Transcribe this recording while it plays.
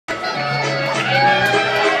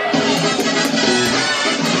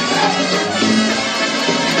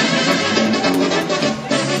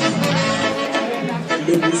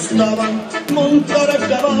gustaban montar a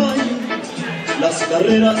caballo, las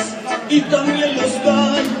carreras y también los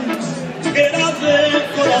gallos, que era de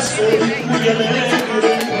corazón muy alegre.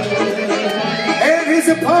 And his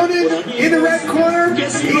opponent in the red corner,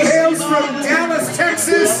 he hails from Dallas,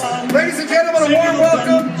 Texas. Ladies and gentlemen, a warm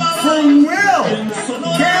welcome for Will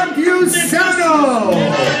Campuzano.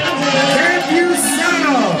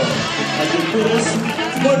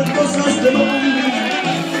 Por cosas de hombre,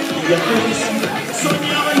 y aquellos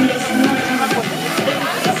soñaban las nubes.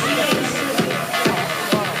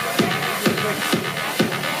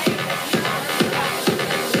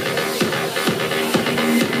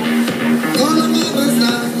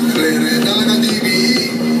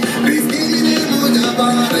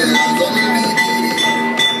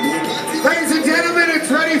 Ladies and gentlemen,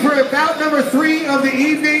 it's ready for bout number 3 of the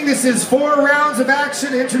evening. This is 4 rounds of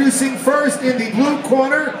action. Introducing first in the blue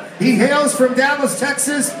corner, he hails from Dallas,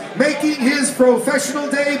 Texas, making his professional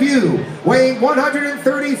debut. Weighing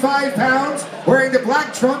 135 pounds, wearing the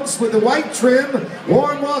black trunks with the white trim.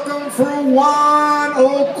 Warm welcome for Juan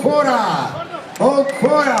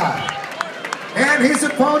Ocura. And his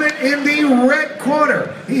opponent in the red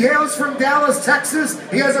corner. He hails from Dallas, Texas.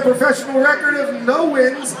 He has a professional record of no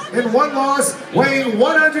wins and 1 loss, weighing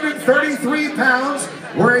 133 pounds,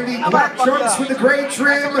 wearing the black trunks with the gray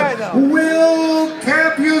trim, Will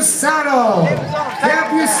Campuzano.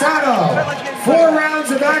 4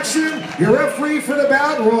 rounds of action. Your referee for the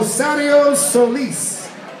bout, Rosario Solis.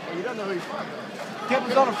 You don't know who he's from.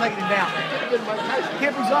 Campuzano's taking him down.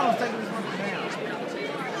 Campuzano's taking him down.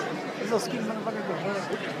 This little skinny motherfucker goes hurt.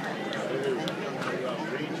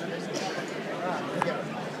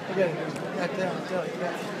 Look at it. You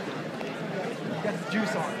got the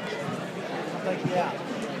juice on it. I'll take you out.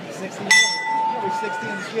 60. You'll be 60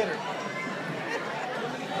 in the skitter.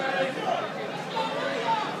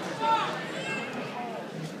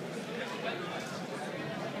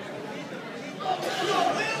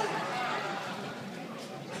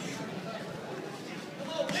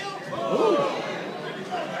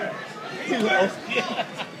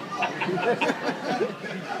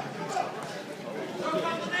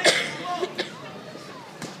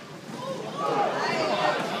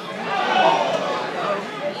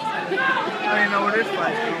 I didn't know where this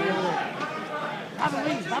fight was going. I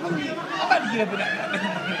believe. I'm about to get up in that.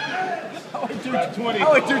 I went 220.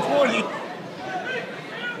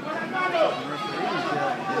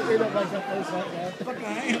 Fucking I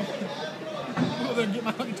am. I'm over there and get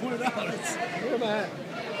my fucking $20. Where am I at?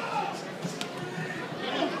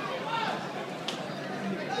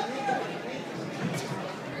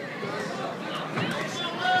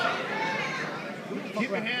 Keep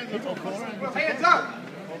your hands up. Hands up!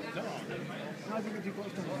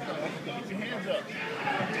 Keep your hands up.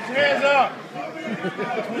 Get your hands up.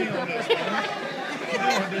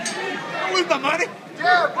 I lose my money.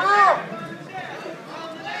 Yeah, bro!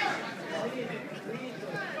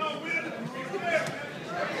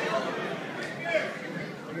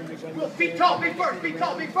 Be tall, be first. There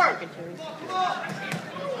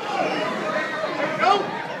you go.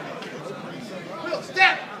 Will,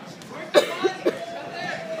 step.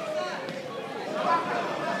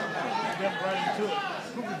 Step right into it.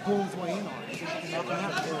 Who would bull his way in on it?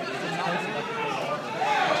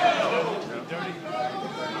 Dirty.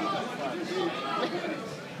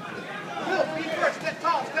 Will, be first. Step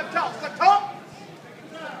tall.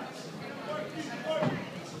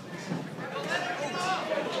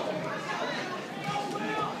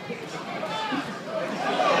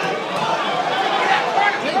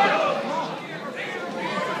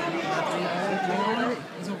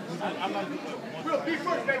 Will, be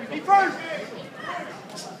first, baby. Be first.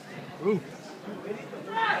 Ooh.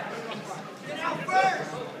 Get out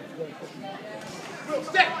first. Will,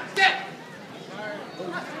 step.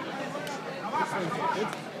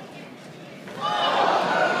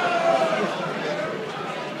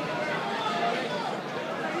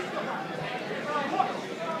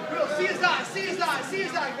 Will, see his eyes,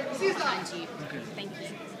 baby. See his eyes. Okay. Thank you.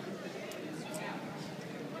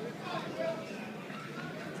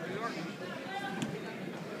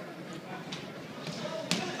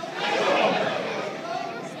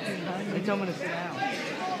 They told me to sit down.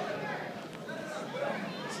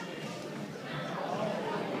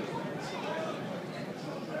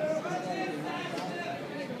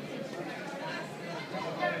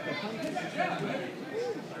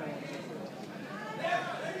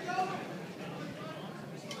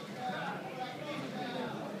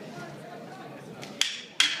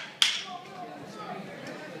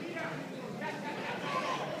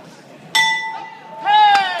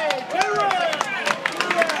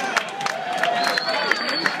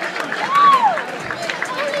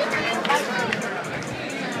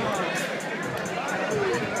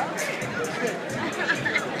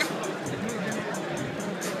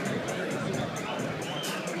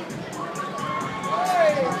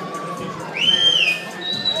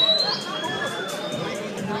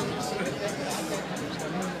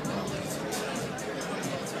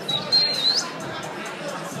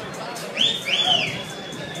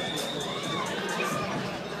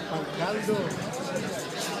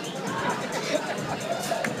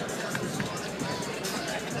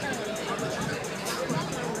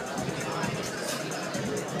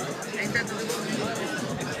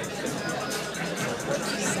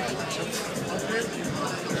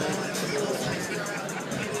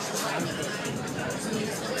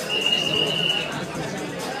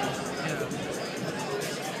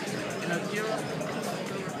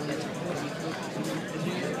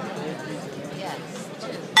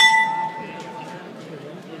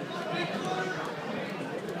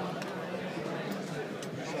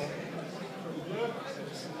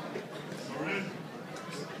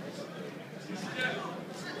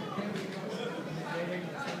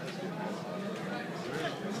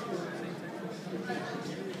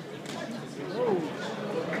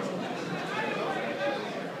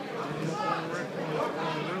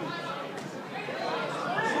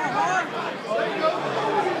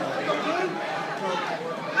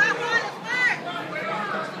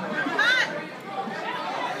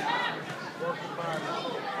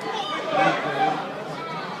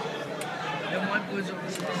 Them white boys over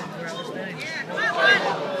there where I was staying.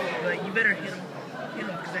 But you better hit them,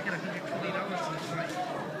 because I got $120 in this fight.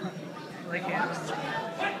 Like, yeah.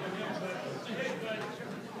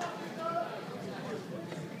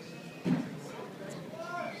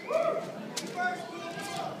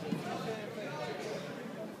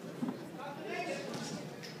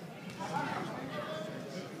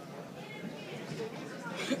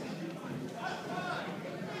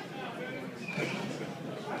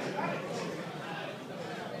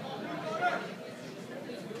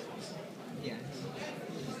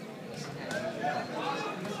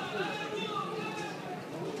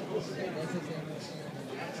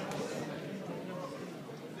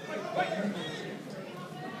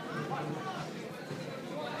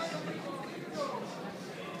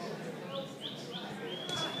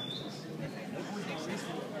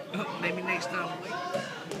 Maybe next time.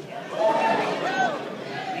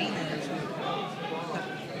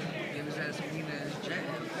 Give his ass a mean ass jab.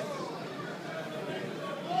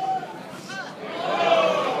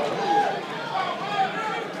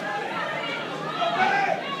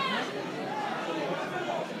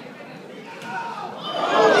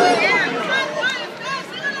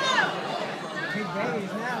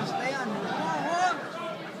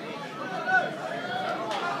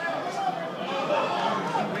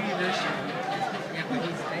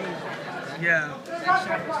 Yeah. Fight's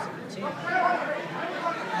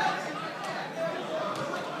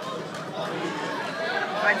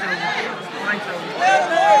over. Fight's over.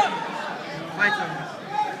 Fight's over.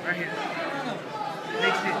 Right here.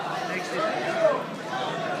 Next hit. Next hit.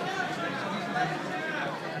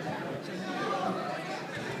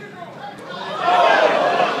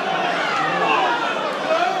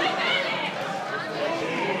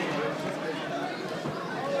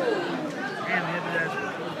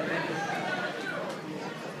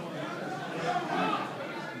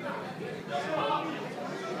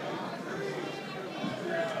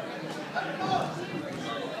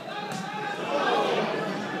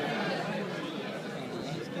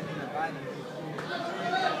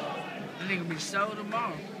 That nigga be sold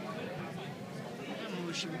tomorrow. I don't know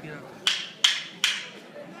what shit we get up.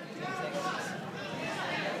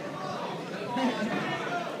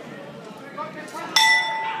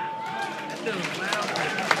 That dude was loud.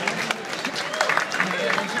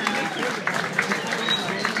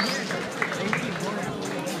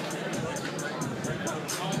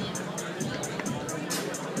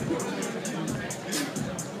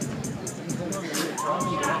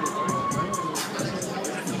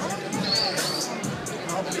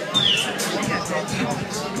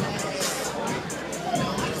 Yeah.